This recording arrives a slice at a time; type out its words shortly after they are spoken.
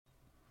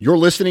You're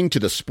listening to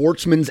the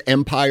Sportsman's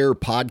Empire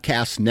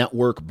Podcast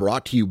Network,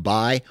 brought to you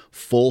by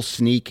Full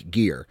Sneak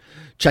Gear.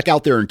 Check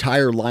out their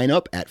entire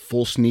lineup at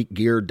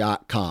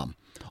fullsneakgear.com.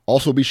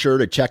 Also be sure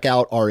to check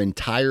out our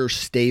entire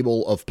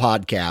stable of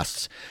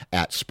podcasts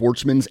at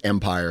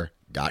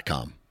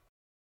sportsmansempire.com.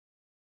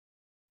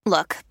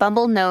 Look,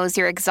 Bumble knows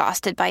you're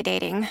exhausted by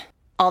dating.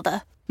 All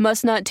the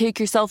must not take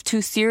yourself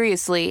too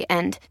seriously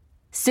and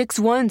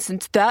 6'1"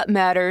 since that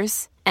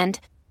matters.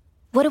 And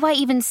what do I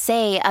even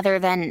say other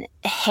than,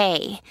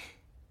 hey?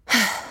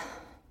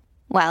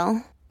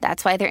 Well,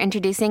 that's why they're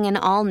introducing an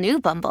all-new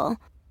Bumble,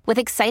 with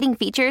exciting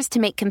features to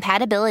make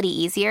compatibility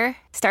easier,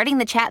 starting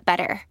the chat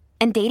better,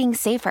 and dating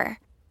safer.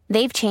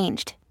 They've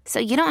changed, so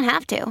you don't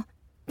have to.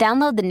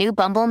 Download the new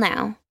Bumble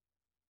now.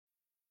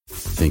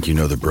 Think you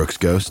know the Brooks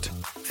Ghost?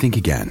 Think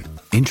again.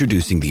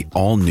 Introducing the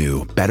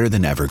all-new,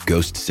 better-than-ever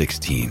Ghost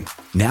 16.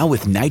 Now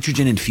with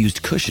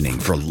nitrogen-infused cushioning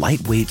for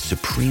lightweight,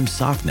 supreme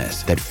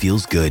softness that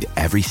feels good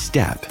every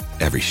step,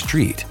 every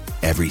street,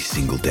 every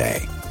single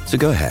day. So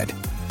go ahead,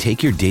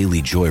 take your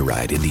daily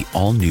joyride in the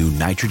all-new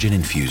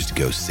nitrogen-infused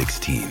Ghost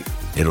 16.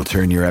 It'll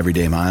turn your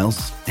everyday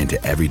miles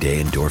into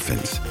everyday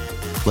endorphins.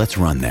 Let's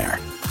run there.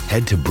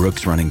 Head to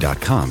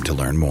brooksrunning.com to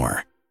learn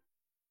more.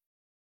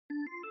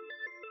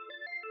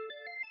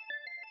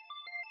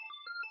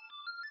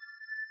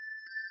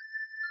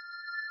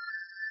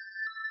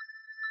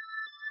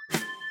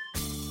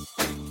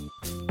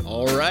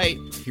 All right,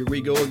 here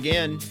we go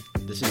again.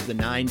 This is the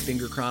Nine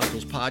Finger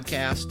Chronicles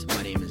podcast.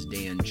 My name is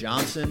Dan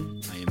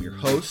Johnson. I am your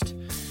host.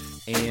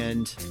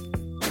 And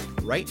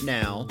right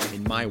now,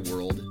 in my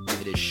world,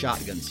 it is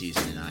shotgun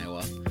season in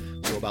Iowa.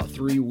 So about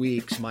 3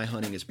 weeks, my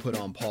hunting is put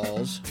on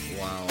pause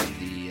while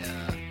the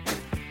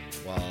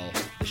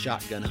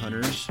shotgun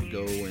hunters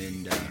go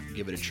and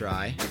give it a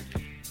try.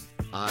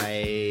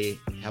 I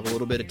have a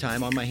little bit of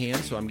time on my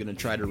hands, so I'm going to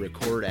try to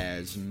record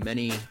as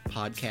many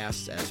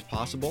podcasts as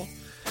possible.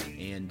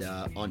 And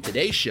on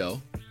today's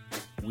show,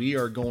 we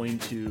are going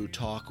to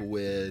talk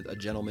with a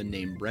gentleman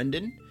named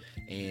Brendan,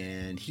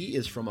 and he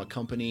is from a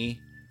company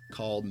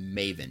called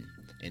Maven.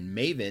 And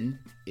Maven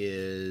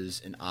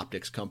is an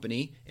optics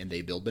company, and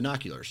they build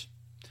binoculars.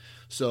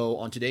 So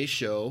on today's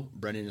show,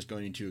 Brendan is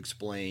going to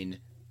explain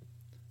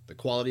the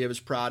quality of his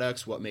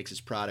products, what makes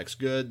his products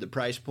good, the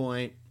price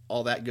point,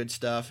 all that good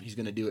stuff. He's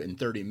going to do it in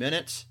 30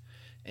 minutes,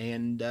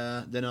 and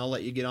then I'll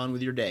let you get on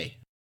with your day.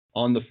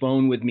 On the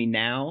phone with me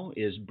now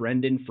is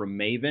Brendan from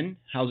Maven.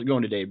 How's it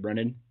going today,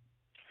 Brendan?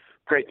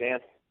 Great, Dan.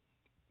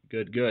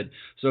 Good, good.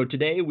 So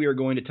today we are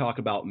going to talk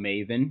about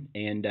Maven,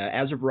 and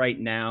as of right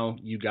now,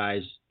 you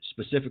guys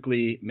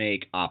specifically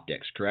make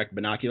optics, correct?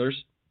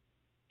 Binoculars?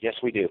 Yes,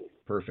 we do.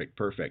 Perfect.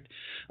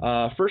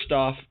 First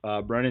off,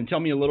 Brendan,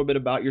 tell me a little bit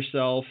about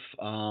yourself,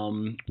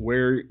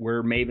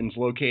 where Maven's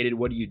located,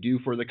 what do you do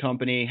for the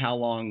company, how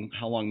long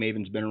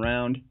Maven's been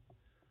around?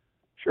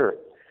 Sure.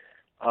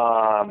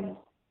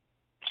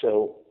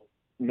 So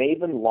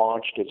Maven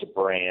launched as a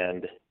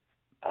brand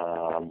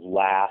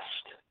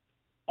last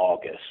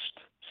August.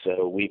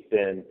 So we've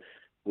been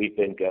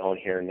going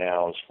here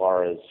now as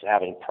far as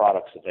having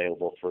products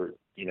available for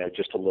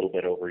just a little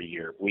bit over a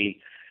year.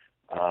 We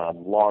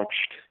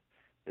launched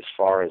as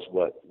far as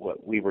what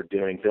we were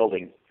doing,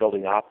 building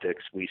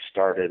optics. We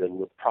started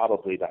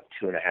probably about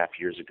 2.5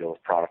 years ago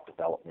with product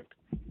development.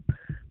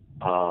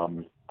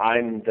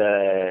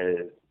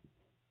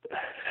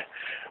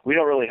 We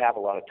don't really have a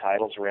lot of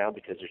titles around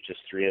because there's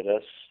just 3 of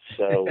us.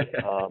 So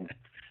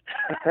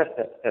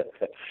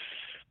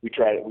we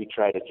try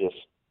to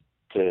just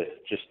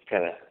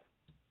kind of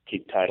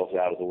keep titles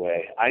out of the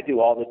way. I do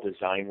all the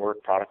design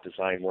work, product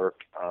design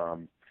work,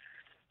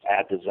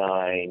 ad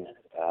design,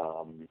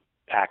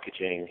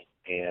 packaging,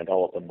 and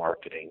all of the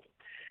marketing.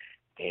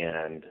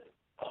 And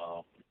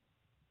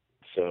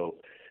so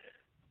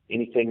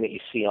anything that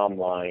you see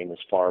online as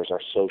far as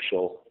our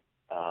social,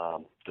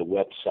 the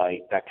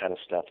website, that kind of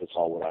stuff, it's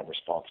all what I'm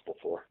responsible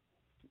for.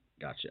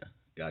 Gotcha.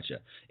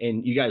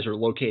 And you guys are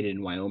located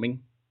in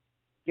Wyoming?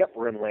 Yep,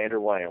 we're in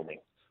Lander, Wyoming.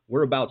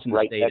 Whereabouts in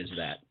the state is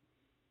that?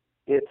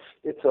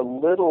 It's a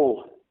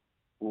little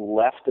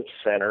left of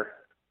center,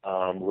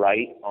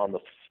 right on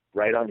the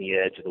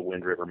edge of the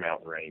Wind River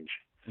Mountain Range.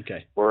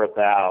 Okay. We're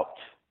about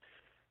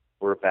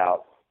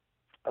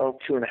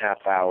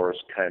 2.5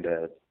 hours kind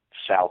of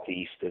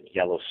southeast of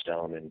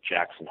Yellowstone and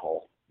Jackson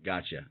Hole.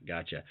 Gotcha.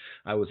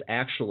 I was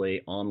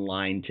actually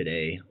online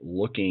today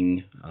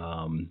looking.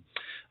 I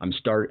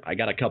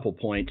got a couple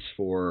points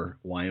for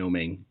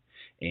Wyoming,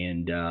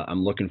 and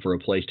I'm looking for a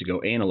place to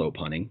go antelope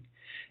hunting.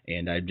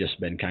 And I've just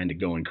been kind of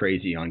going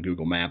crazy on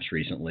Google Maps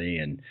recently,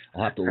 and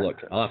I'll have to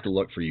look. I'll have to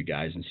look for you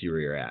guys and see where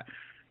you're at.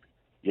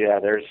 Yeah,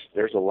 there's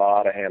a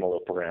lot of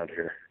antelope around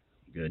here.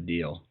 Good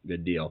deal.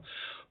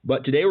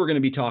 But today we're going to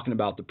be talking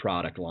about the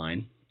product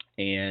line,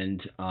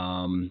 and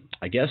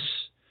I guess.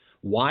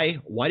 Why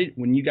did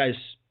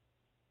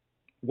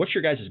what's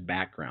your guys'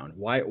 background?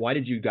 Why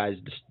did you guys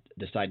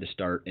decide to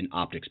start an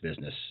optics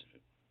business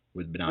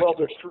with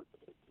binoculars? Well,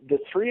 the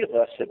 3 of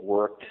us had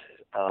worked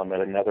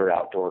at another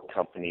outdoor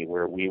company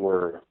where we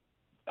were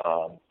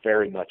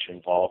very much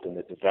involved in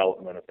the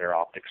development of their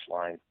optics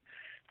line.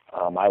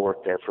 I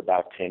worked there for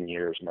about 10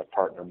 years. My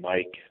partner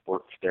Mike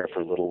worked there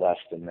for a little less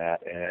than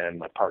that, and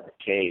my partner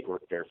Cade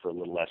worked there for a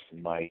little less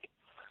than Mike.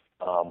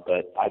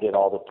 But I did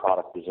all the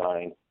product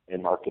design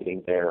and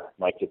marketing there.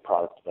 Mike did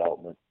product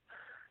development,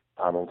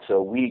 and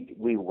so we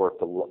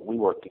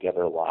worked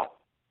together a lot.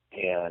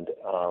 And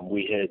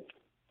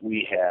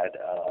we had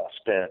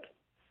spent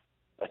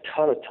a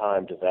ton of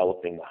time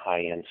developing the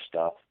high-end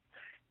stuff,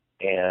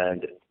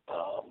 and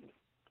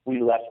we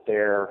left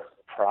there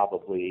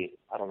probably,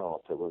 I don't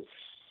know if it was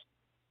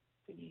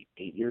maybe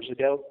 8 years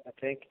ago, I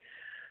think.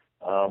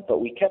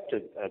 But we kept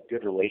a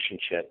good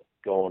relationship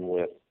going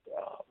with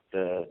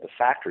the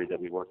factory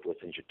that we worked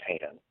with in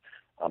Japan.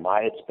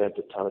 I had spent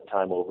a ton of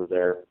time over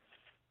there,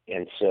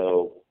 and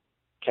so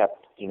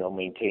kept,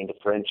 maintained a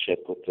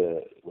friendship with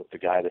the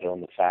guy that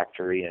owned the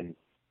factory. And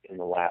in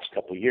the last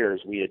couple of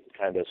years, we had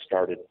kind of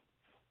started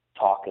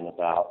talking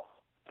about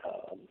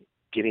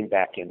getting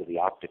back into the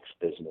optics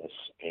business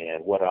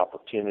and what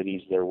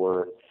opportunities there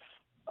were,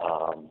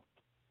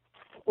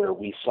 where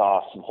we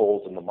saw some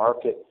holes in the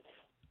market,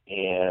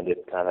 and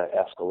it kind of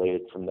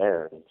escalated from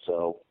there. And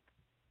so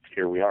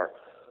here we are.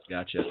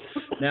 Gotcha.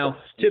 Now,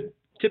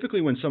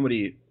 typically when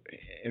somebody,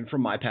 and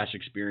from my past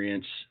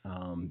experience,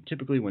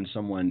 typically when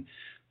someone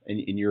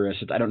in your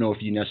instance, I don't know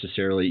if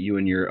you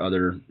and your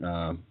other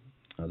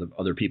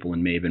people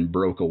in Maven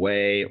broke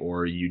away,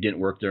 or you didn't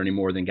work there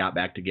anymore, then got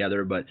back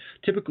together, but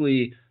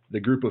typically the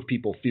group of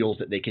people feels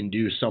that they can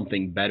do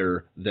something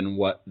better than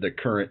what the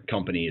current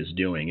company is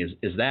doing.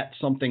 Is that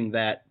something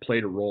that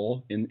played a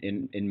role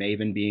in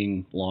Maven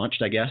being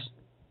launched, I guess?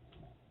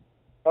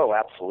 Oh,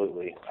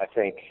 absolutely. I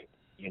think,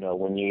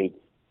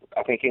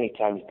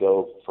 anytime you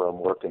go from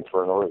working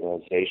for an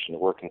organization to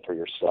working for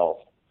yourself,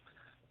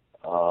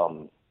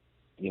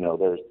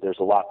 there's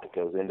a lot that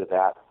goes into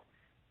that.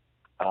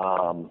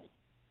 I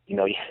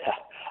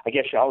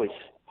guess you always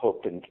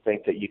hope and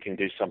think that you can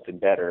do something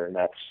better, and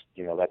that's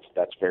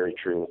very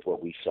true with what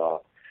we saw.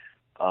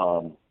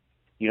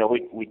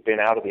 We've been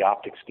out of the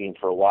optics game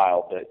for a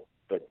while,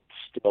 but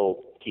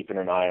still keeping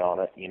an eye on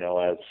it.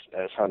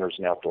 As hunters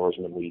and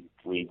outdoorsmen, we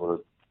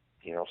were,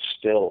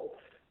 still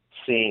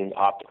seeing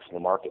optics in the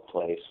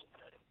marketplace.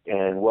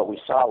 And what we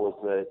saw was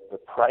the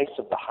price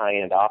of the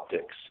high-end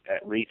optics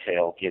at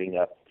retail getting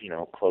up,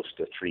 close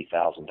to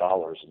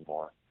 $3,000 and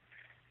more.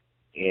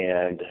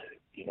 And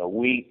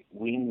we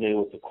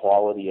knew the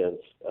quality of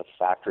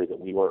factory that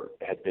we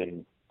had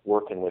been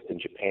working with in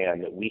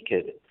Japan, that we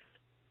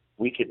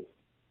could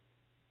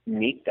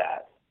meet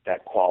that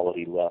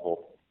quality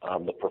level,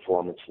 the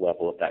performance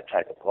level of that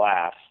type of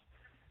glass.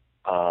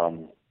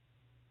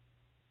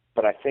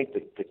 But I think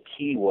that the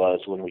key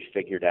was when we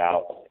figured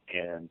out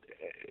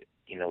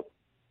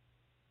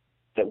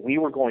that we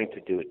were going to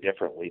do it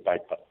differently by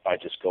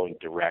just going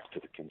direct to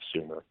the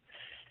consumer.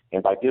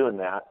 And by doing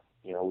that,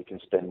 we can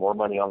spend more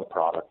money on the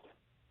product.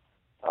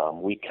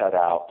 We cut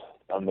out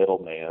a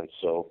middleman.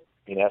 So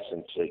in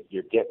essence,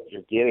 you're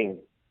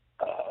getting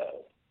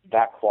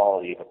that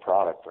quality of a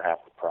product for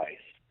half the price.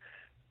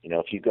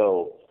 If you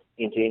go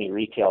into any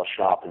retail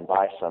shop and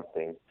buy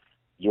something,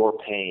 you're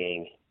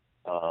paying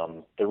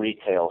the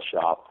retail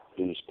shop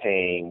who's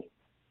paying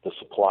the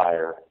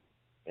supplier.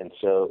 And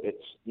so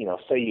it's,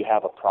 say you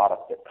have a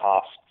product that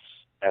costs,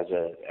 as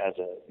a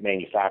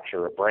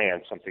manufacturer, a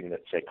brand, something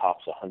that say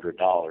costs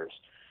 $100,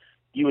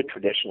 you would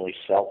traditionally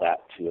sell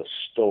that to a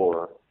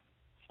store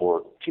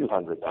for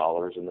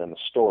 $200, and then the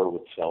store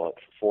would sell it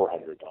for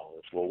 $400.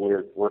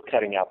 Well, we're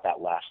cutting out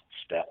that last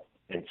step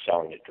and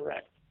selling it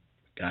direct.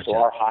 Gotcha. So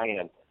our high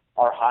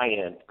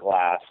end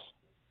glass,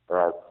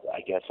 or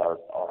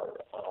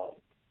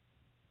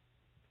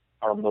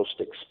our most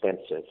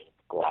expensive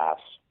glass,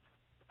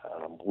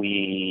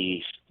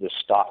 the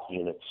stock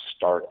units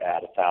start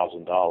at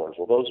 $1,000.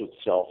 Well, those would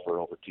sell for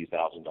over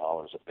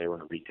 $2,000 if they were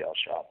in a retail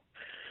shop.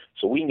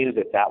 So we knew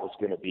that was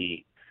going to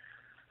be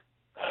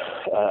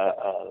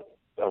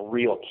a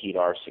real key to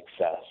our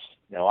success.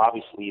 Now,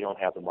 obviously, you don't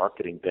have the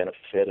marketing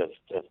benefit of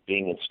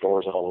being in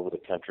stores all over the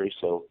country,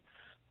 so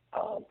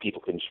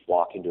people can just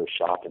walk into a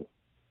shop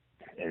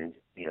and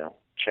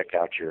check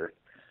out your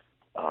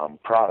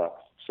product.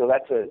 So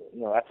that's a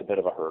bit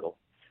of a hurdle,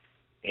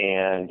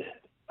 and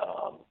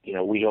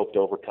we hope to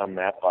overcome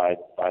that by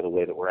the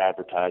way that we're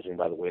advertising,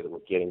 by the way that we're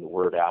getting the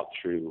word out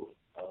through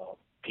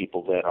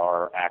people that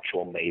are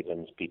actual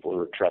mavens, people who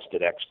are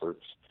trusted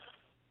experts,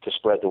 to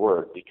spread the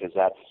word, because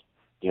that's,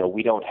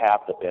 we don't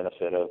have the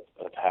benefit of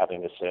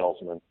having a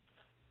salesman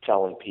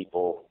telling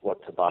people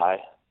what to buy.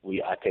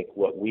 I think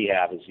what we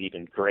have is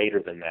even greater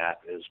than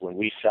that, is when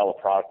we sell a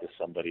product to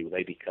somebody,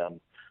 they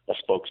become a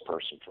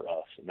spokesperson for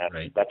us. And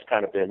that's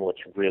kind of been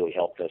what's really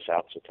helped us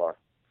out so far.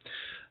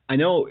 I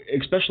know,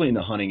 especially in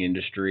the hunting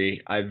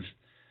industry, I'm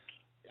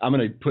going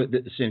to put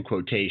this in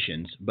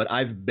quotations, but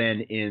I've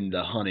been in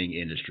the hunting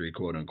industry,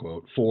 quote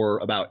unquote, for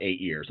about 8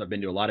 years. I've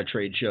been to a lot of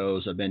trade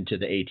shows. I've been to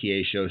the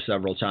ATA show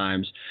several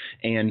times.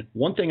 And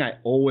one thing I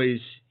always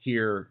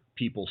hear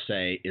people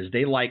say is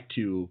they like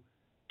to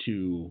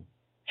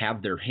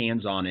have their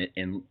hands on it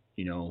and,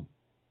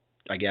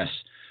 I guess,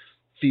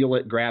 feel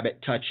it, grab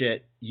it, touch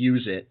it,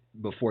 use it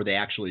before they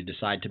actually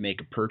decide to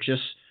make a purchase.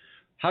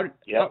 How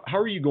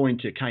are you going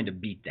to kind of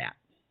beat that?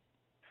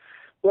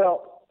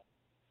 Well,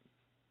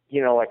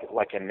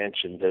 like I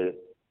mentioned,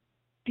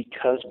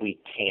 because we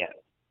can't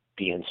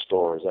be in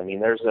stores. I mean,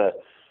 there's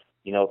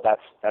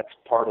that's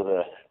part of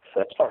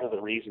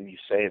the reason you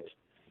save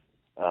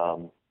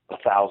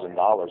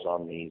 $1,000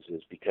 on these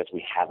is because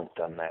we haven't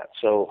done that.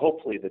 So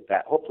hopefully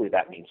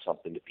that means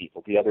something to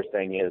people. The other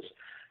thing is,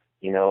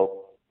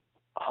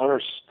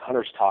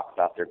 hunters talk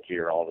about their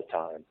gear all the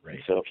time. Right.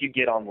 So if you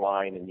get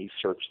online and you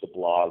search the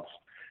blogs,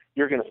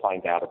 you're going to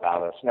find out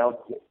about us. Now,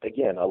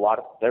 again,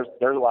 there's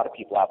a lot of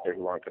people out there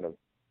who aren't going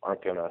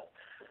to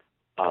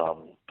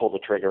pull the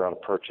trigger on a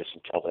purchase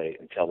until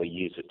they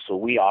use it. So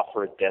we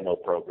offer a demo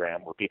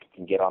program where people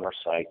can get on our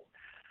site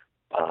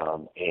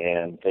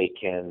and they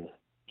can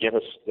give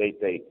us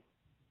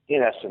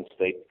in essence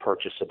they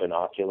purchase a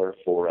binocular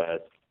for a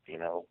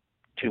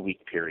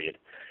 2-week period.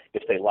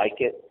 If they like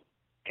it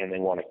and they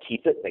want to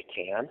keep it, they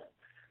can.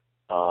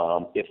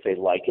 If they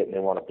like it and they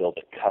want to build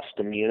a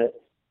custom unit,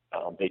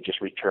 they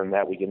just return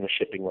that. We give them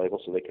a shipping label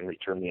so they can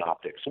return the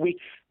optics. So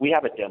we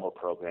have a demo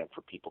program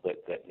for people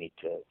that need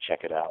to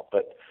check it out.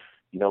 But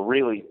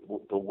really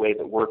the way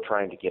that we're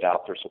trying to get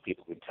out there so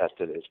people can test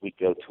it is we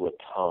go to a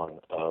ton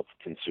of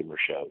consumer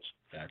shows.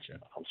 Gotcha.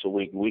 So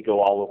we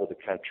go all over the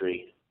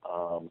country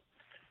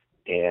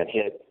and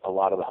hit a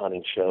lot of the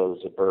hunting shows,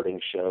 the birding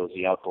shows,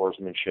 the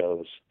outdoorsman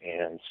shows,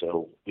 and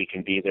so we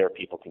can be there.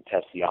 People can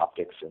test the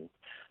optics and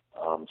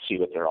see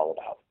what they're all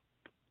about.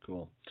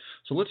 Cool.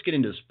 So let's get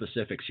into the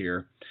specifics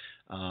here.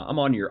 I'm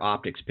on your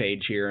optics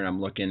page here, and I'm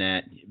looking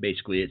at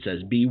basically it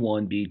says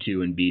B1,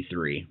 B2, and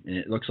B3, and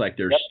it looks like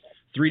there's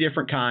 3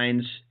 different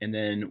kinds, and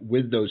then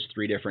with those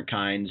 3 different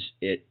kinds,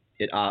 it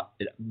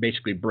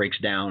basically breaks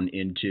down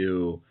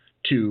into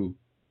 2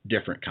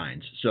 different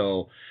kinds.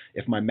 So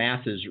if my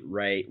math is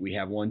right, we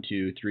have 1,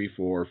 2, 3,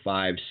 4,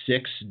 5,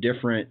 6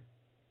 different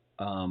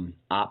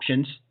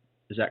options.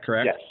 Is that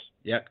correct? Yes.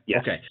 Yep.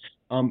 Yes. Okay.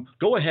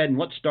 Go ahead and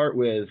let's start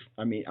with,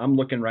 I'm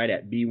looking right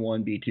at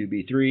B1, B2,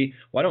 B3.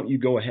 Why don't you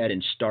go ahead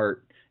and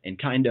start and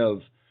kind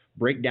of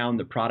break down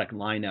the product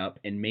lineup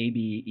and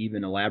maybe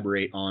even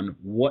elaborate on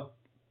what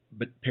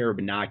pair of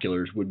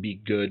binoculars would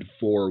be good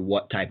for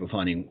what type of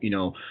hunting?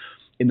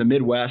 In the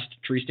Midwest,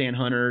 tree stand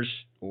hunters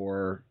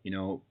or,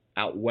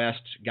 out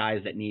west,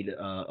 guys that need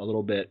a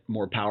little bit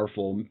more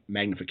powerful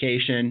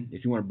magnification.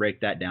 If you want to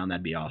break that down,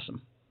 that'd be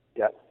awesome.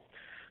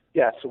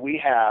 Yeah, so we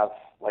have,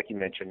 like you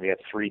mentioned, we have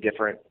 3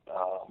 different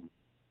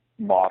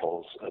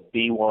models. A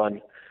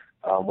B1,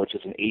 which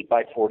is an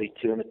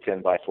 8x42 and a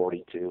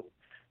 10x42.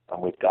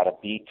 We've got a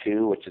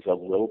B2, which is a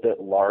little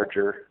bit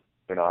larger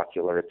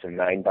binocular. It's a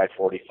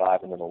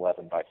 9x45 and an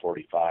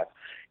 11x45.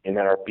 And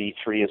then our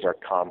B3 is our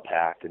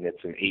compact, and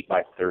it's an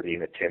 8x30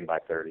 and a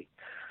 10x30.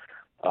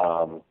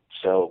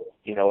 So,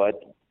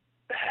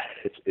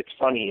 it's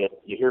funny.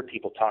 You hear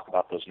people talk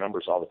about those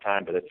numbers all the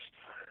time, but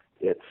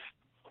it's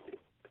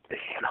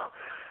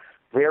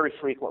very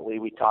frequently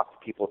we talk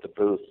to people at the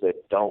booth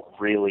that don't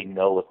really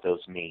know what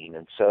those mean.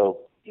 And so,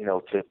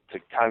 to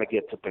kind of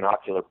get to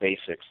binocular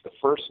basics, the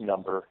first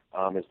number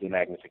is the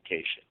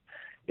magnification.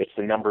 It's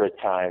the number of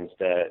times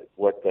that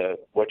what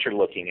you're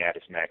looking at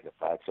is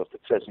magnified. So if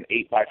it says an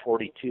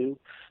 8x42,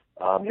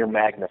 you're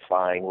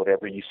magnifying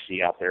whatever you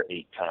see out there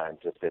 8 times.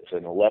 If it's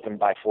an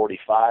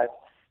 11x45,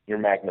 you're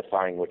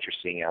magnifying what you're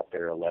seeing out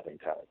there 11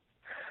 times.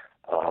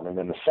 And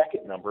then the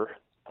second number,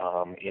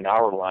 in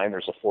our line,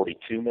 there's a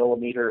 42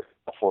 millimeter,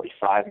 a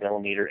 45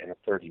 millimeter, and a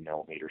 30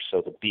 millimeter.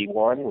 So the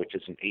B1, which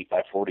is an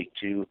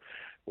 8x42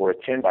 or a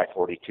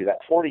 10x42, that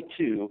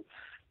 42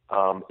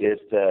 is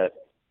the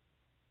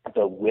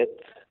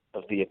width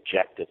of the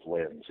objective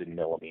lens in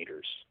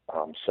millimeters.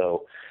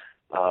 So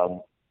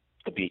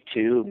the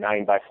B2,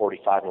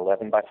 9x45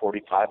 and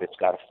 11x45, it's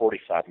got a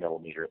 45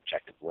 millimeter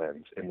objective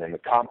lens, and then the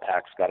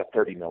compact's got a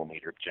 30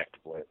 millimeter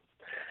objective lens.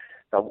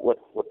 Now, what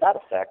that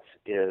affects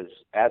is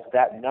as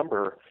that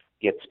number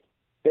gets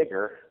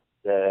bigger,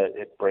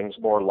 it brings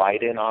more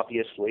light in,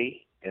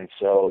 obviously, and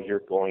so you're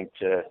going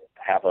to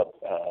have a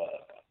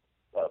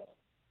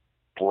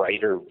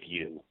brighter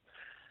view.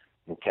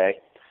 Okay,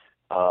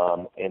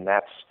 and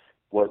that's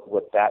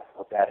what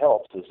that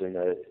helps is in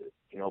the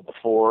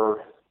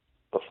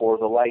before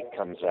the light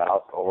comes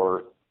out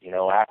or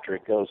after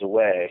it goes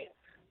away,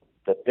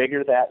 the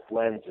bigger that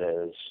lens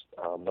is,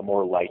 the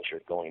more light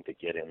you're going to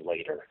get in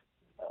later.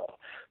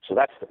 So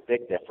that's the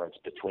big difference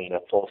between a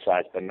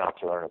full-size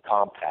binocular and a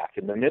compact.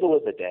 In the middle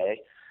of the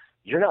day,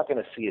 you're not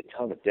going to see a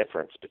ton of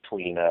difference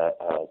between a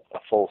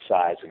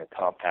full-size and a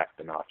compact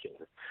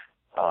binocular.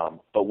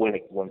 But when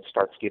it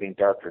starts getting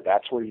darker,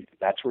 that's where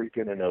you're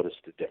going to notice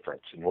the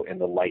difference in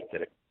the light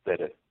that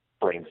it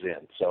brings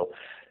in. So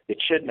it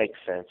should make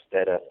sense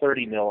that a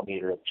 30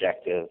 millimeter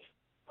objective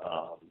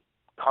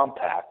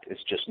compact is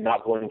just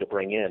not going to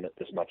bring in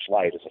as much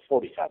light as a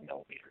 45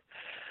 millimeter.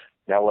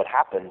 Now what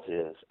happens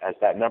is as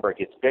that number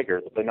gets bigger,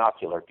 the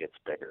binocular gets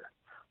bigger.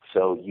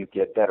 So you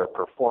get better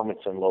performance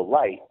in low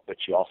light, but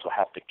you also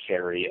have to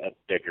carry a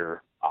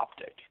bigger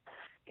optic.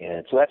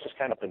 And so that's just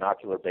kind of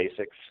binocular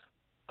basics.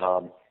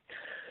 Our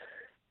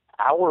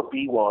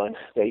B1,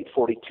 the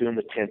 842 and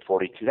the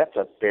 1042, that's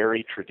a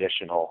very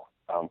traditional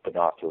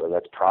binocular.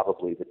 That's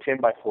probably the 10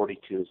 by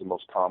 42 is the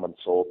most common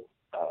sold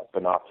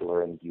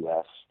binocular in the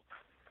U.S.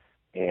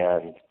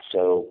 And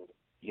so,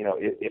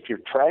 if you're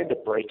trying to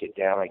break it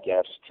down, I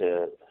guess,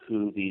 to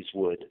who these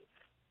would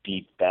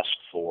be best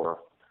for,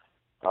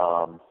 a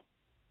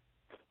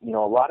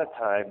lot of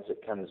times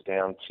it comes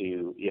down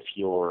to if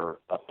you're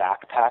a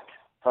backpack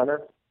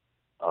hunter,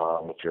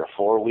 if you're a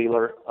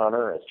four-wheeler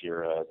hunter, if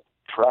you're a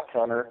truck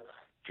hunter,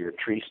 if you're a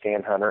tree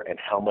stand hunter, and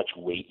how much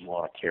weight you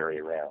want to carry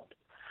around.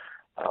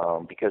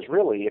 Because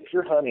really, if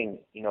you're hunting,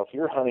 in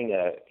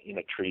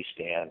a tree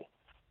stand,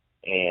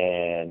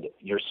 and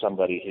you're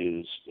somebody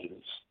who's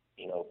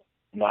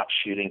not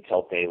shooting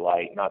till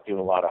daylight, not doing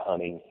a lot of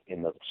hunting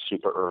in the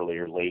super early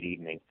or late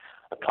evening,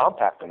 a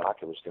compact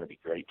binocular is going to be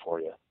great for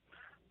you.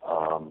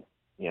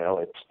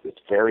 It's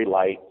very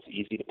light, it's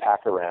easy to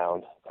pack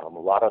around. A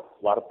lot of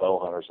bow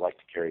hunters like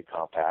to carry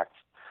compacts.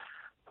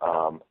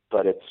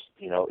 But it's,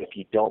 if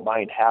you don't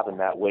mind having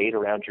that weight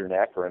around your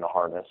neck or in a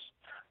harness,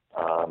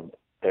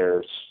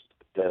 there's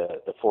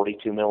the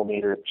 42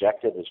 millimeter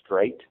objective is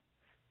great,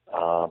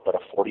 but a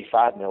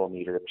 45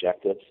 millimeter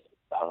objective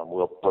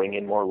will bring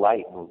in more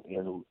light, or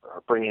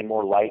bring in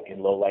more light in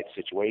low light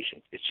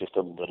situations. It's just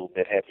a little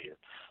bit heavier.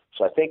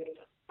 So I think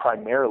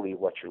primarily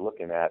what you're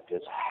looking at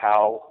is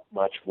how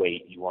much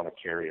weight you want to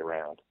carry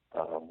around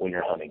when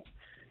you're hunting,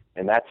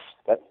 and that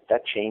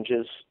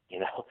changes.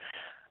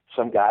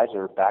 Some guys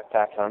are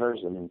backpack hunters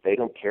and they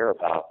don't care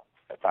about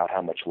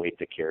how much weight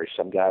they carry.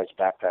 Some guys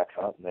backpack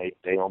hunt and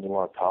they only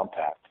want a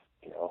compact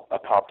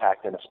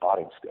and a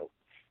spotting scope.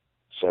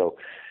 So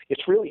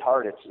it's really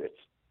hard.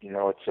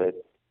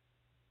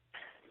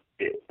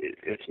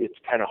 It's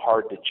kind of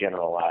hard to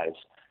generalize.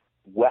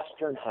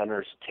 Western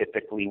hunters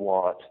typically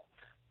want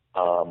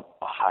a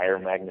higher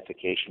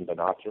magnification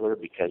binocular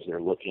because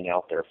they're looking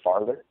out there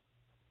farther.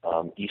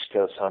 East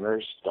Coast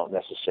hunters don't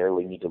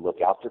necessarily need to look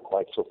out there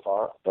quite so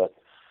far, but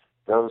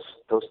those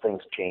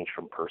things change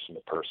from person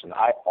to person.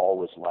 I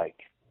always like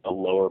a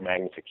lower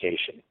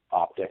magnification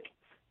optic.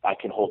 I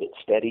can hold it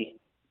steady,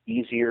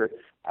 easier.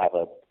 I have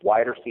a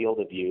wider field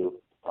of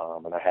view,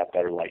 and I have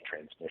better light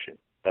transmission.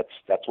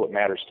 That's what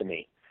matters to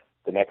me.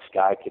 The next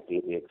guy could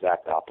be the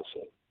exact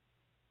opposite.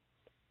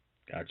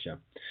 Gotcha.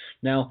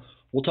 Now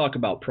we'll talk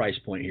about price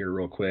point here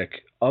real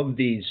quick. Of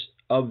these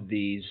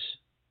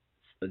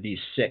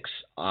 6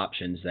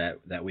 options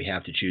that we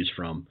have to choose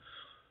from,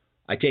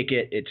 I take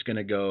it's going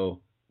to go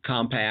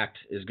compact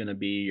is going to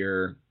be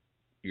your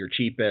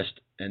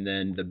cheapest, and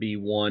then the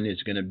B1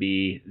 is going to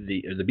be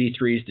the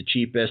B3 is the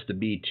cheapest, the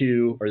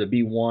B2 or the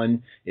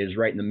B1 is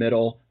right in the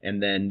middle,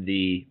 and then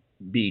the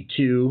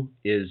B2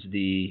 is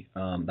the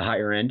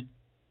higher end.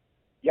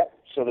 Yep.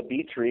 So the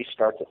B3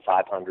 starts at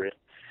 $500.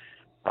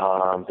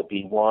 The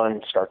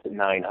B1 starts at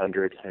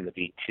 $900, and the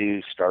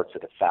B2 starts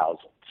at $1,000.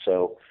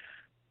 So,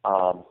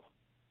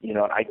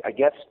 I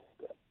guess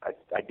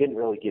I didn't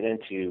really get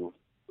into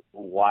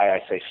why I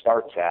say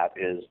starts at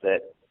is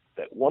that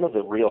one of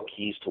the real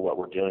keys to what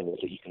we're doing is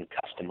that you can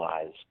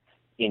customize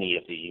any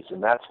of these,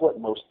 and that's what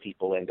most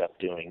people end up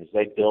doing is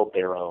they build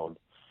their own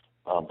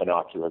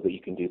binocular that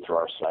you can do through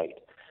our site.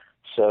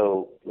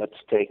 So let's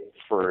take,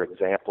 for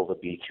example, the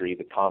B3,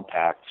 the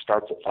compact,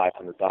 starts at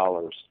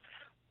 $500.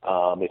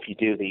 If you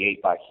do the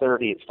 8 by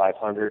 30, it's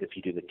 $500. If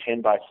you do the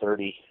 10 by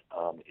 30,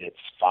 it's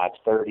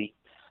 $530.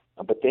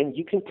 But then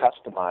you can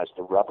customize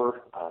the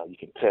rubber. You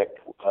can pick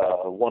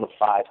one of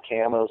 5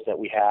 camos that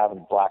we have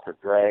in black or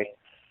gray.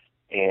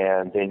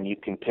 And then you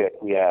can pick,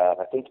 we have,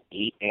 I think,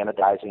 8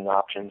 anodizing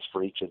options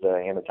for each of the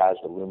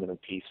anodized aluminum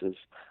pieces.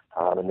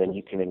 And then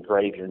you can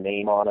engrave your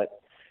name on it.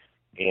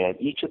 And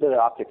each of the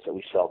optics that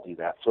we sell do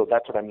that. So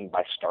that's what I mean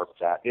by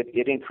starts at.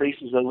 It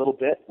increases a little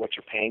bit what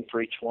you're paying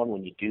for each one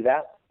when you do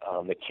that.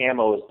 The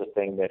camo is the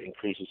thing that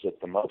increases it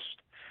the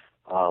most.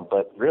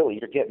 But really,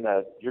 you're getting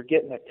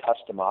a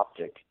custom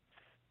optic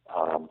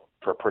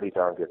for a pretty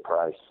darn good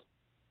price.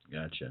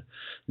 Gotcha.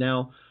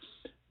 Now,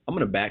 I'm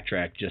going to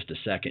backtrack just a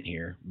second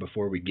here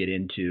before we get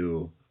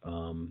into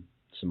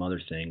some other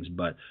things.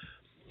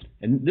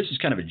 And this is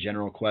kind of a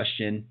general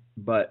question,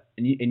 and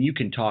you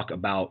can talk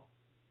about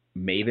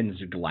Maven's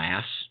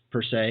glass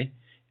per se.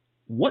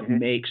 What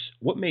makes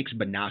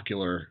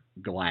binocular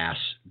glass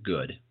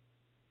good?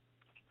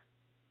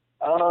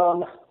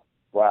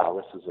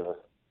 Wow,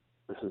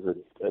 this is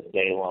a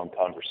day-long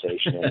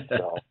conversation in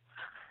itself.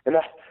 And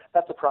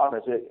that's the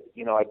problem. Is that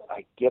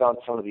I get on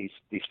some of these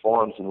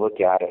forums and look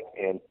at it,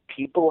 and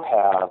people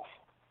have,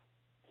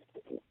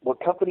 what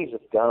companies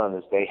have done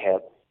is they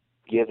have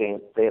given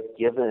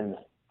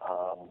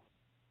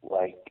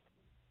like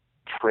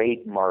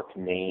trademark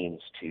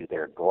names to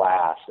their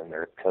glass and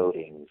their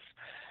coatings,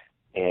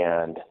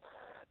 and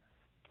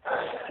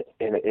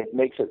it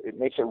makes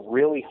it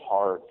really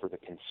hard for the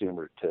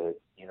consumer to,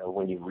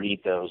 when you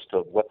read those, to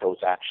what those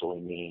actually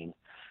mean.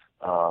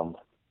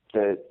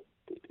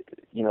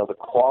 The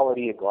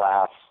quality of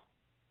glass,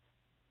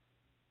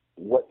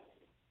 what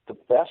the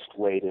best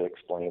way to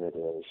explain it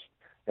is,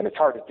 and it's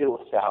hard to do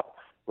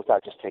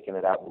without just taking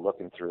it out and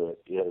looking through it,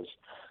 is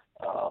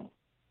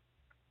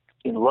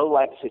in low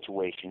light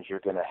situations, you're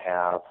going to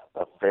have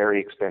a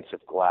very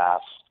expensive glass,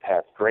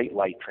 have great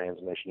light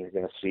transmission. You're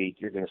going to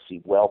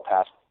see well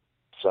past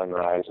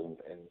sunrise and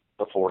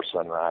before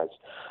sunrise.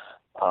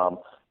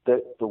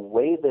 The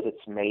way that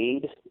it's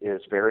made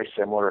is very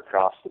similar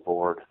across the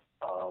board.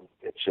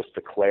 It's just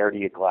the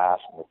clarity of glass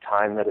and the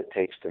time that it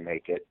takes to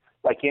make it.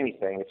 Like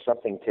anything, if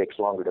something takes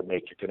longer to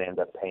make, you're going to end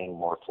up paying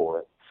more for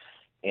it.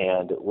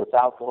 And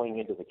without going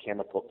into the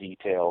chemical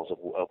details of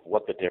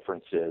what the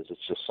difference is,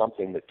 it's just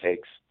something that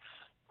takes.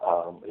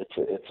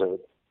 It's a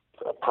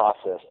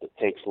process that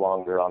takes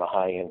longer on a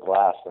high-end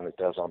glass than it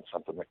does on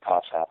something that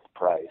costs half the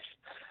price.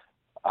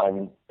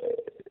 I'm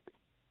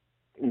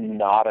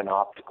not an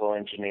optical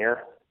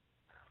engineer.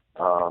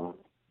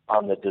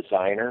 I'm the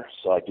designer,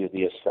 so I do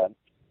the aesthetic.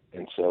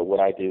 And so what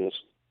I do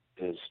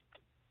is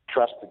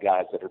trust the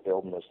guys that are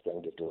building this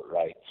thing to do it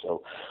right.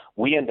 So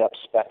we end up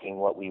speccing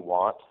what we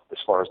want as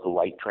far as the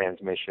light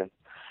transmission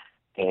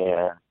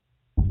and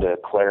the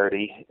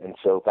clarity. And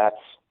so that's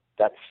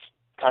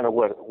kind of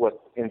what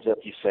ends up,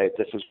 you say,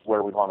 this is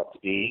where we want it to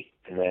be,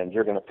 and then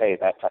you're going to pay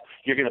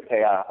you're going to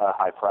pay a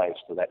high price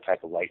for that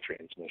type of light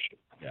transmission.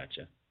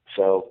 Gotcha.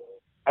 So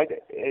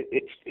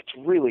it's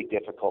really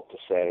difficult to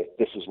say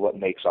this is what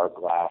makes our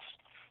glass,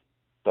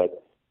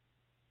 but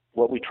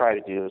what we try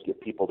to do is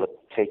get people to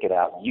take it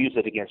out, use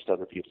it against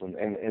other people,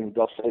 and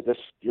they'll say, "This,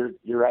 you're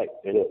right,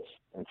 it is."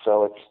 And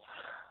so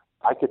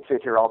I could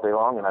sit here all day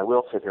long, and I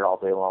will sit here all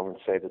day long and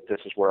say that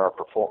this is where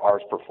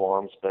ours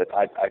performs, but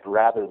I'd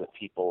rather that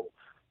people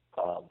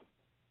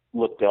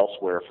looked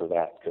elsewhere for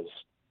that, because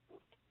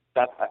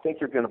I think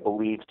you're going to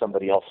believe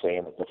somebody else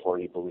saying it before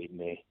you believe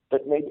me.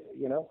 But maybe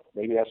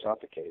that's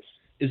not the case.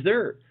 Is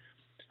there,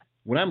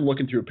 when I'm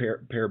looking through a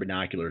pair of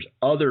binoculars,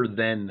 other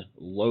than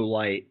low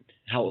light,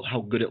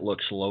 how good it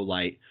looks low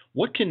light,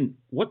 what's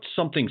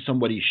something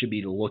somebody should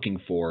be looking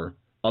for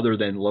other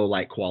than low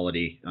light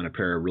quality on a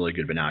pair of really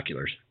good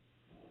binoculars?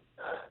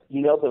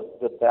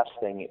 The best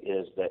thing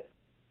is that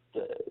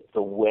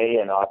the way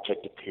an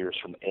object appears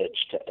from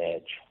edge to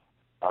edge.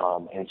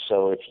 And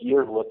so if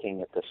you're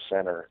looking at the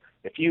center,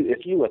 if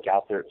you look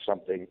out there at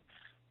something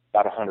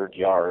about 100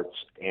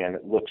 yards and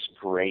it looks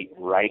great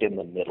right in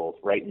the middle,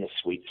 right in the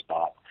sweet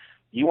spot,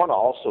 you want to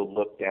also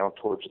look down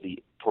towards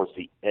the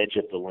edge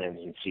of the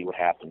lens and see what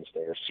happens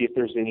there. See if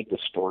there's any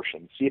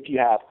distortion. See if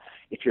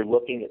you're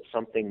looking at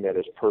something that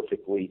is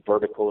perfectly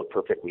vertical or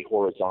perfectly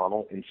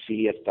horizontal, and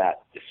see if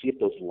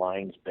those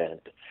lines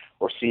bend,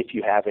 or see if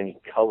you have any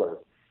color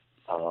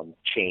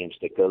change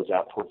that goes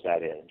out towards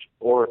that edge,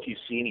 or if you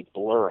see any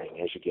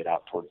blurring as you get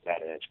out towards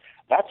that edge.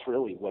 That's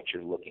really what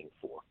you're looking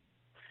for.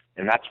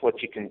 And that's what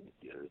is a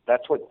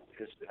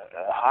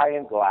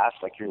high-end glass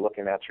like you're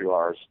looking at through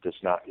ours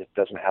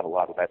doesn't have a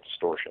lot of that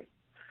distortion.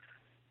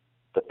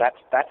 But that's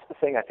the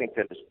thing I think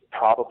that is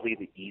probably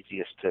the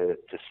easiest to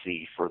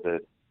see for the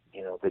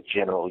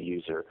general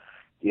user,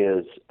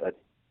 is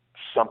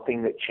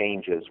something that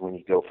changes when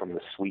you go from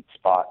the sweet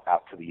spot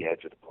out to the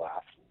edge of the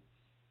glass.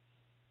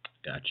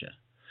 Gotcha.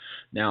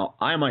 Now,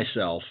 I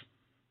myself,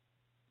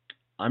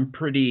 I'm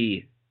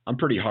pretty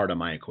hard on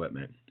my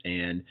equipment,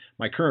 and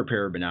my current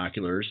pair of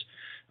binoculars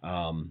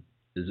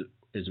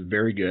is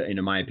very good, and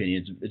in my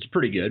opinion, it's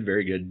pretty good,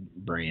 very good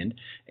brand,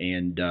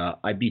 and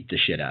I beat the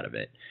shit out of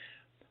it.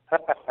 I've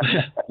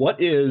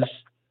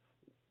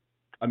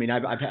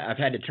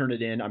had to turn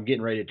it in. I'm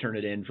getting ready to turn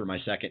it in for my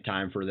second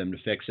time for them to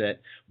fix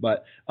it.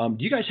 But do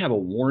you guys have a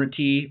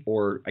warranty,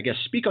 or I guess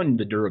speak on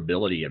the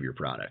durability of your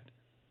product?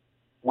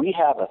 We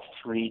have a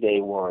 3-day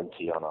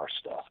warranty on our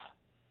stuff.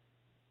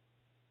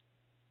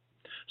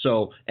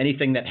 So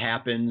anything that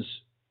happens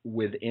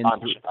within...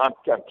 I'm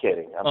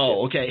kidding.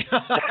 Okay.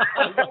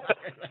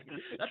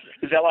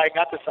 Is that why I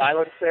got the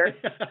silence there?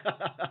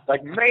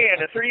 Like,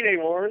 man, a 3-day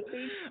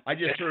warranty? I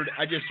just heard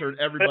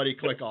everybody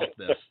click off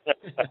this.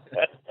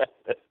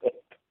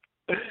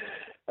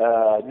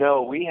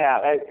 No, we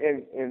have,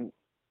 and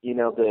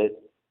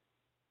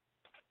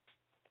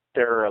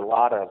there are a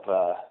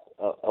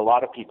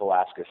lot of people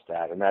ask us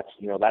that, and that's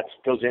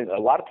goes in. A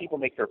lot of people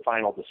make their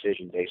final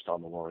decision based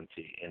on the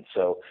warranty, and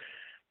so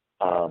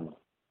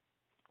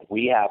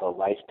we have a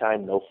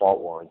lifetime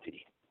no-fault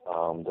warranty.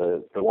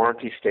 The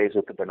warranty stays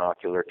with the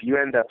binocular. If you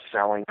end up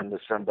selling them to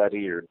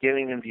somebody or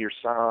giving them to your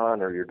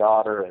son or your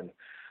daughter, and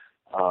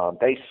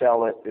they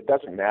sell it, it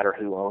doesn't matter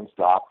who owns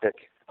the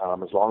optic,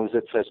 as long as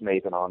it says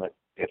Maven on it.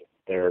 If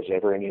there's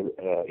ever any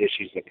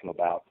issues that come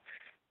about,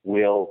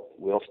 we'll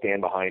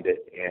stand behind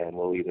it, and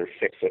we'll either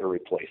fix it or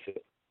replace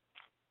it.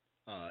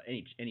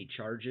 Any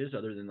charges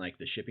other than like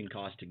the shipping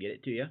cost to get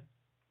it to you?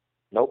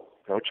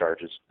 Nope, no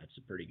charges. That's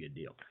a pretty good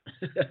deal.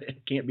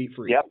 Can't be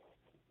free.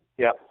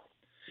 Yep.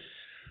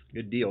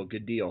 Good deal.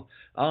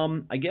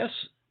 I guess,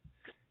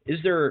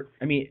 is there,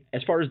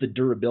 as far as the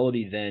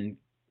durability then,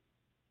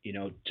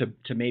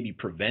 to maybe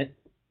prevent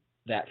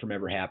that from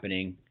ever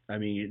happening,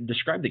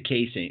 describe the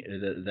casing,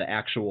 the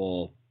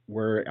actual,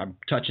 where I'm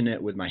touching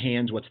it with my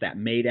hands, what's that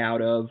made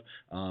out of?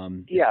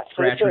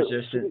 Scratch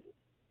resistant?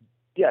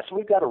 Yeah, so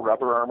we've got a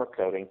rubber armor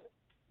coating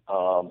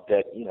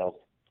that,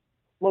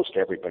 most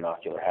every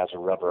binocular has a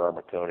rubber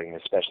armor coating,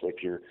 especially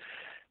if you're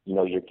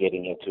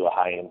getting into a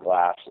high-end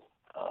glass.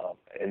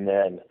 And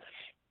then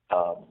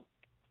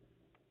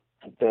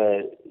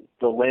the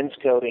lens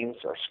coatings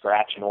are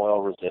scratch and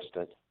oil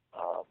resistant.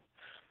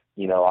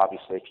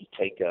 Obviously, if you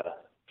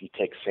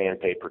take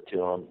sandpaper to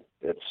them,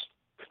 it's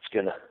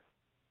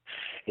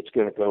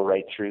gonna go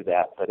right through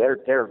that. But they're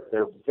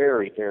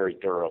very, very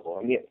durable.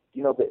 And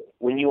that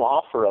when you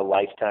offer a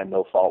lifetime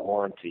no fault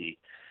warranty,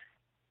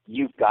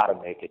 you've got to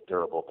make it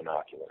durable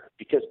binocular,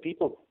 because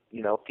people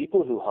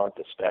who hunt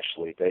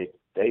especially,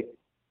 they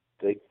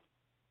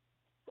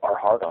are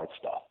hard on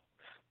stuff.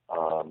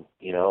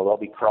 They'll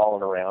be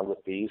crawling around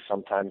with these,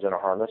 sometimes in a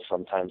harness,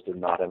 sometimes they're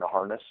not in a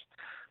harness.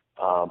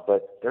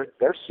 But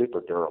they're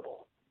super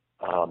durable.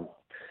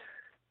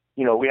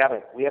 We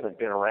haven't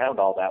been around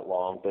all that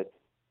long, but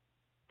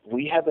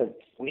we haven't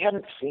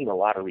seen a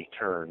lot of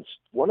returns.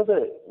 One of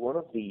the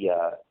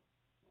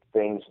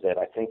things that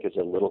I think is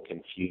a little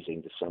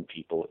confusing to some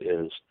people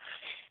is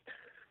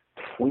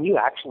when you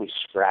actually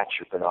scratch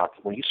your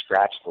binocular, when you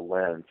scratch the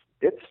lens,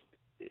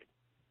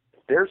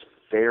 there's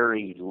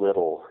very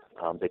little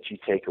that you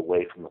take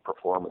away from the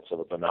performance of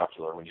a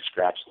binocular when you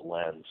scratch the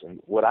lens.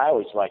 And what I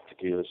always like to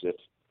do is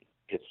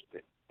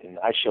and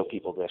I show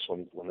people this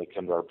when they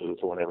come to our booth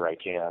or whenever I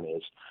can,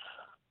 is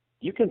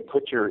you can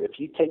if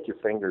you take your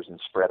fingers and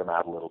spread them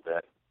out a little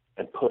bit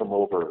and put them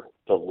over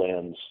the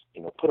lens,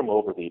 put them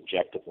over the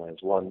objective lens,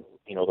 one,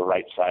 the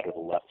right side or the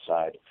left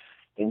side,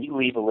 and you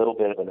leave a little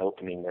bit of an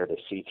opening there to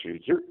see through,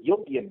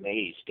 you'll be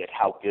amazed at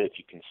how good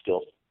you can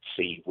still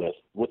see with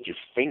your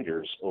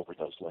fingers over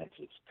those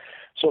lenses.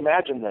 So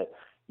imagine that,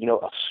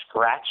 a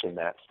scratch in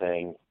that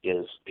thing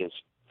is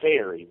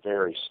very,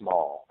 very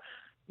small.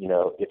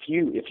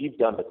 If you've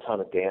done a ton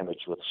of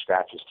damage with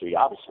scratches through you,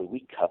 obviously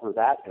we cover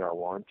that in our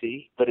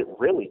warranty, but it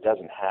really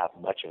doesn't have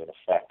much of an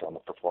effect on the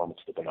performance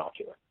of the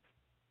binocular.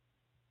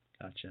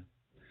 Gotcha.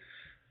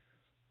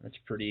 That's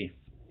pretty.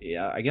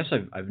 Yeah, I guess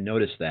I've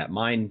noticed that.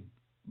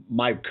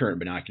 My current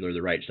binocular,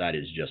 the right side,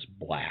 is just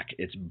black.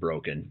 It's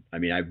broken. I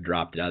mean, I've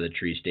dropped it out of the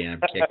tree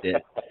stand, I've kicked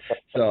it,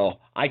 so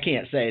I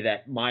can't say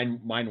that mine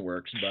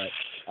works. But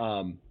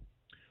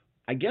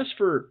I guess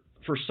for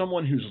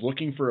someone who's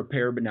looking for a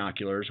pair of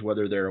binoculars,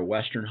 whether they're a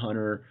Western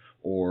hunter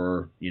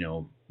or,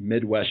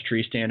 Midwest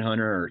tree stand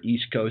hunter or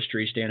East Coast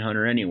tree stand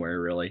hunter,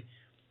 anywhere really,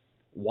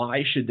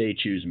 why should they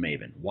choose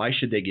Maven? Why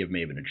should they give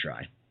Maven a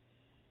try?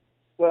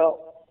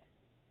 Well,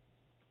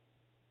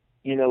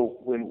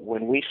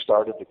 when we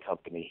started the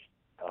company,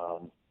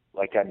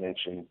 like I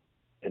mentioned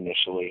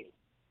initially,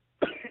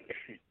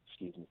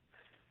 excuse me,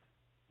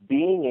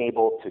 being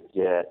able to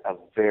get a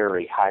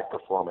very high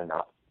performing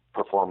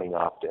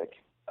optic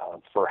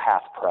for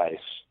half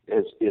price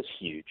is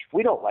huge.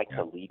 We don't like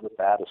to lead with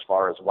that as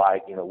far as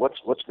why,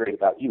 what's great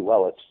about you?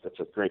 Well, it's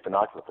a great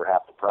binocular for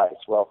half the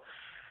price. Well,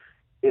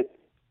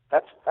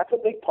 that's a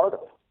big part of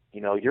it.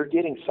 You're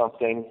getting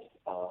something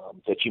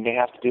that you may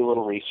have to do a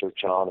little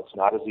research on. It's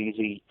not as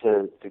easy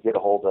to get a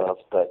hold of,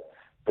 but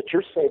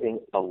you're saving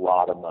a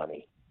lot of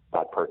money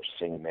by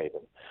purchasing a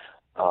Maven.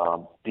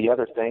 The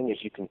other thing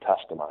is you can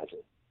customize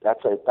it.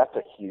 That's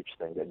a huge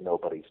thing that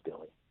nobody's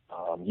doing.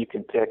 You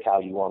can pick how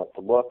you want it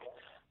to look.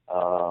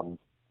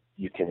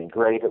 You can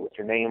engrave it with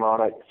your name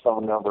on it, your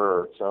phone number,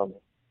 or some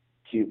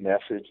cute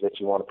message that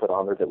you want to put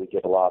on there that we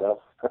get a lot of.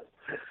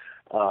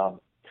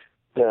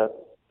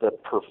 The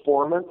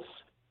performance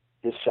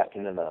is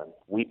second to none.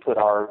 We put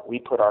our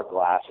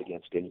glass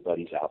against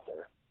anybody's out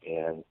there,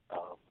 and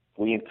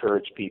we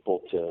encourage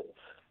people to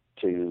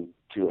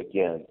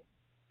again,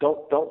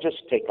 don't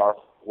just take our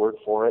word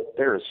for it.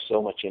 There is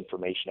so much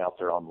information out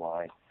there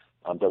online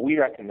that we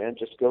recommend.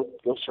 Just go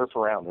surf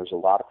around. There's a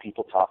lot of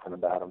people talking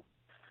about them.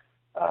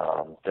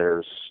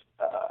 There's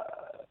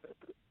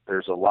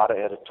a lot of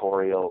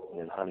editorial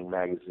in hunting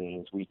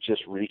magazines. We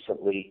just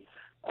recently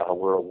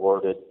were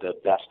awarded the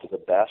best of the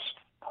best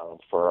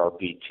for our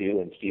B2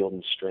 in Field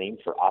and Stream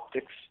for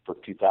optics for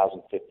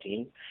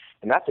 2015,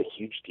 and that's a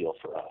huge deal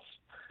for us.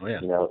 Oh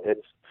yeah.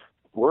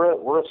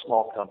 We're a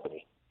small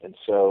company, and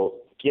so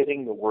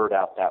getting the word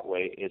out that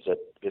way is a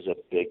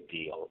big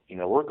deal.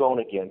 We're going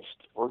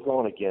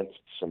against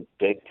some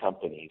big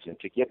companies, and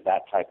to get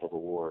that type of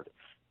award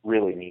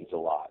really means a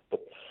lot.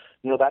 But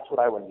that's what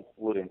I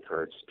would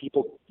encourage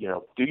people.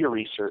 Do your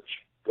research.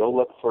 Go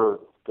look for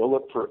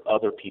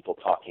other people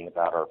talking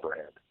about our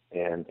brand,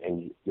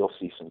 and you'll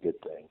see some good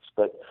things.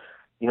 But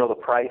the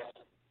price,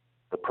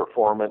 the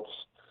performance,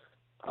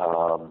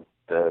 the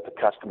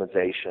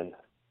customization.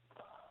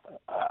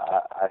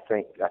 I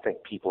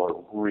think people are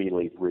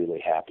really, really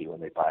happy when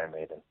they buy a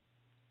Maven.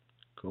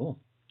 Cool.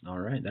 All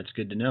right, that's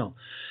good to know.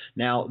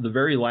 Now, the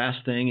very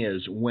last thing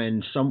is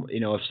when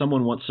if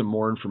someone wants some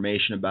more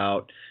information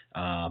about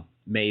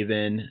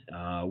Maven,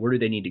 where do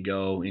they need to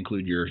go?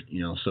 Include your,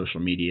 social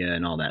media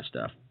and all that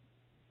stuff.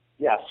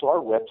 Yeah, so our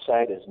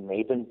website is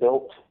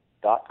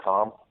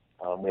mavenbuilt.com.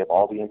 We have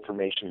all the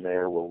information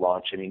there. We'll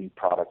launch any new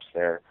products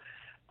there,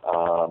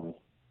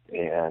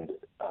 and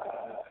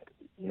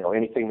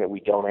anything that we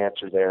don't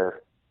answer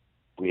there,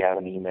 we have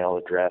an email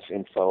address,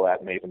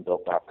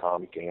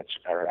 info@mavenbuilt.com. You can answer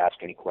or ask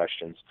any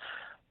questions.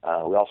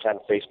 We also have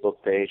a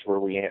Facebook page where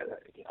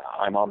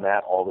I'm on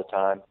that all the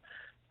time.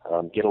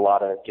 Get a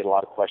lot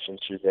of questions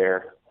through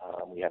there.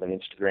 We have an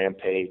Instagram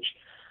page.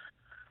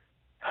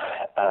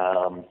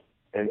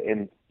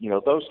 And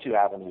those two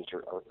avenues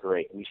are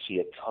great. We see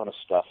a ton of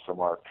stuff from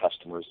our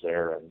customers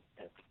there, and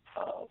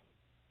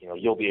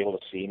you'll be able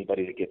to see,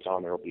 anybody that gets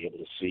on there will be able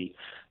to see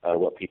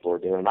what people are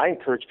doing. And I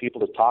encourage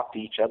people to talk to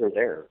each other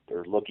there,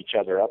 or look each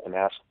other up and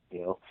ask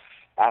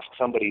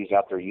somebody who's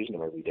out there using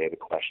them every day the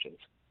questions.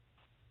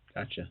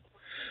 Gotcha.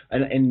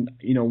 And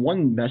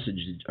one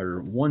message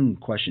or one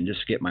question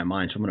just skipped my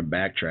mind, so I'm going to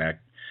backtrack.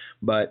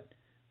 But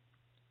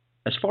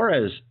as far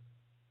as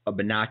a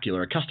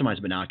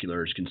customized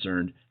binocular is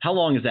concerned, how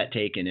long has that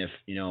taken? If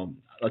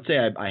let's say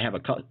I have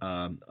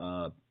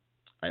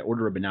I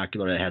order a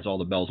binocular that has all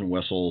the bells and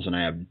whistles, and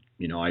I have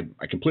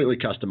I completely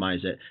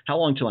customize it. How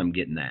long till I'm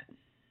getting that?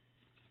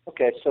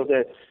 Okay, so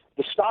the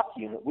stock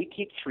unit, we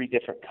keep 3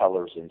 different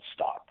colors in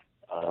stock.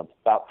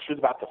 About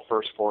the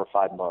first 4 or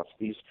 5 months,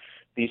 these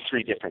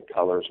 3 different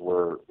colors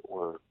were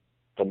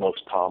the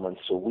most common.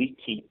 So we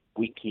keep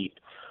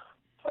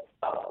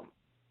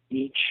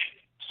each.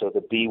 So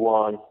the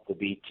B1, the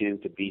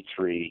B2, the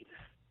B3,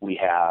 we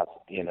have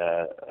in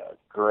a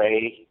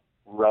gray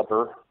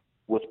rubber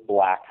with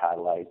black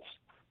highlights,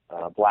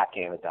 black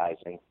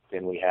anodizing.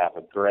 Then we have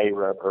a gray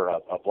rubber,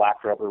 a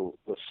black rubber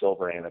with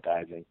silver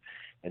anodizing,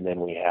 and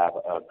then we have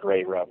a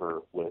gray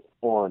rubber with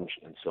orange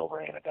and silver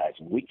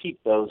anodizing. We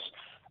keep those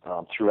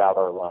throughout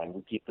our line.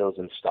 We keep those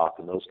in stock,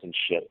 and those can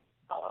ship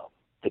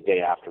the day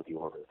after the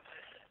order.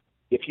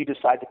 If you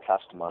decide to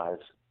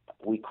customize,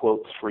 we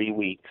quote 3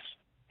 weeks,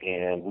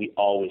 and we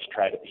always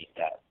try to beat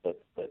that, but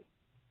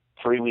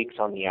 3 weeks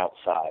on the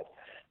outside.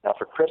 Now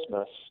for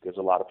Christmas, because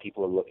a lot of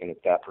people are looking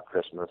at that for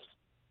Christmas,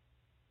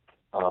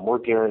 we're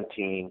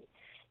guaranteeing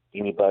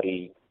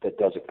anybody that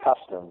does a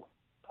custom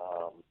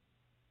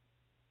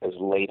as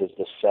late as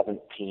the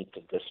 17th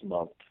of this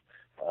month,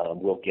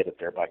 we'll get it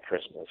there by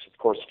Christmas. Of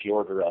course, if you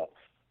order a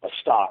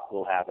stock,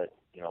 we'll have it.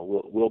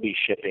 We'll be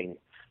shipping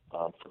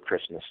for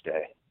Christmas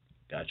Day.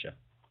 Gotcha.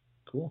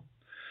 Cool.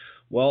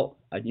 Well,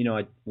 I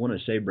want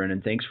to say,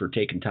 Brendan, thanks for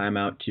taking time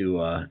out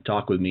to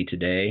talk with me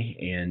today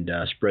and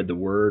spread the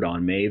word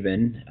on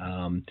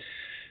Maven.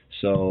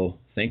 So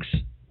thanks.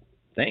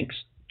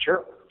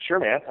 Sure,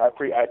 man. I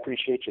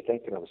appreciate you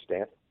thinking of us,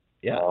 Dan.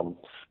 Yeah.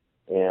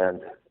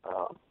 And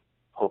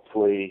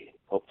hopefully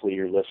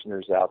your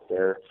listeners out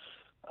there,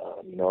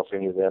 if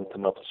any of them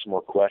come up with some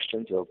more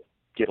questions, they'll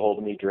get hold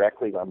of me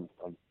directly. I'm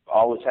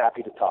always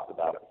happy to talk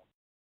about it.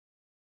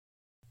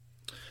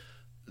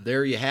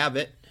 There you have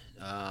it.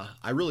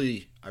 I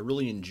really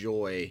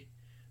enjoy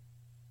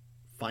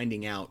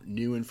finding out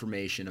new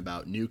information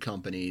about new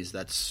companies.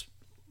 That's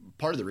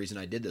part of the reason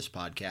I did this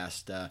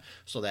podcast,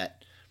 so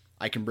that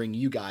I can bring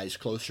you guys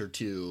closer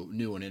to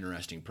new and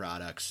interesting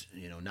products.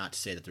 Not to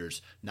say that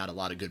there's not a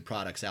lot of good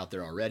products out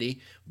there already,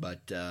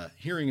 but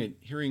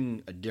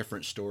hearing a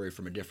different story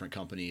from a different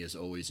company is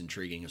always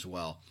intriguing as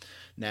well.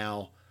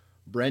 Now,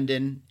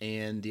 Brendan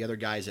and the other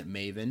guys at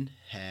Maven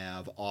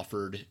have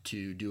offered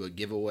to do a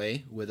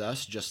giveaway with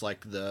us, just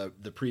like the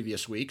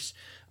previous weeks.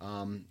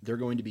 They're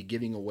going to be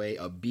giving away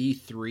a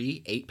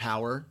B3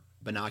 8-power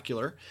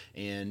binocular,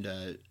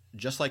 and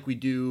just like we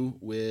do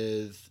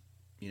with,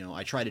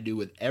 I try to do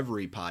with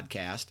every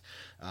podcast,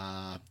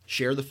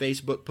 share the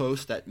Facebook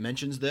post that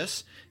mentions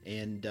this,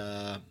 and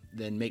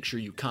then make sure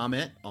you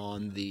comment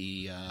on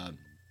the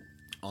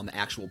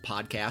actual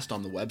podcast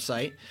on the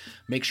website.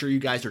 Make sure you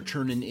guys are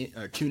tuning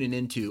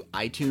into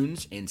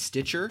iTunes and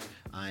Stitcher.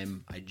 I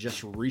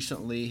just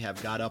recently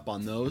have got up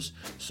on those,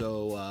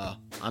 so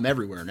I'm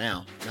everywhere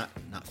now.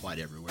 Not quite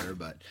everywhere,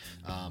 but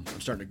I'm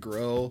starting to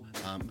grow.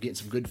 I'm getting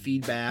some good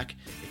feedback.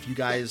 If you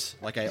guys,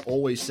 like I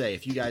always say,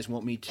 if you guys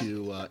want me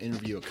to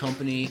interview a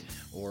company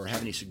or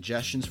have any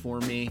suggestions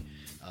for me,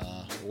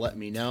 let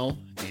me know,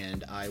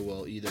 and I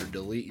will either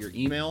delete your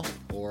email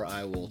or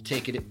I will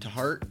take it to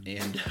heart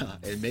and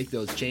make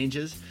those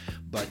changes.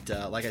 But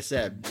like I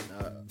said,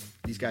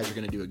 these guys are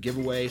going to do a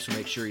giveaway, so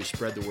make sure you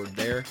spread the word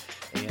there.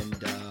 And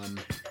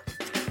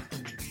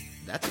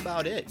that's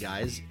about it,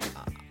 guys.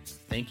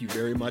 Thank you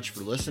very much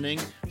for listening.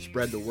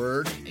 Spread the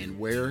word and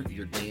wear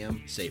your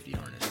damn safety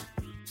harness.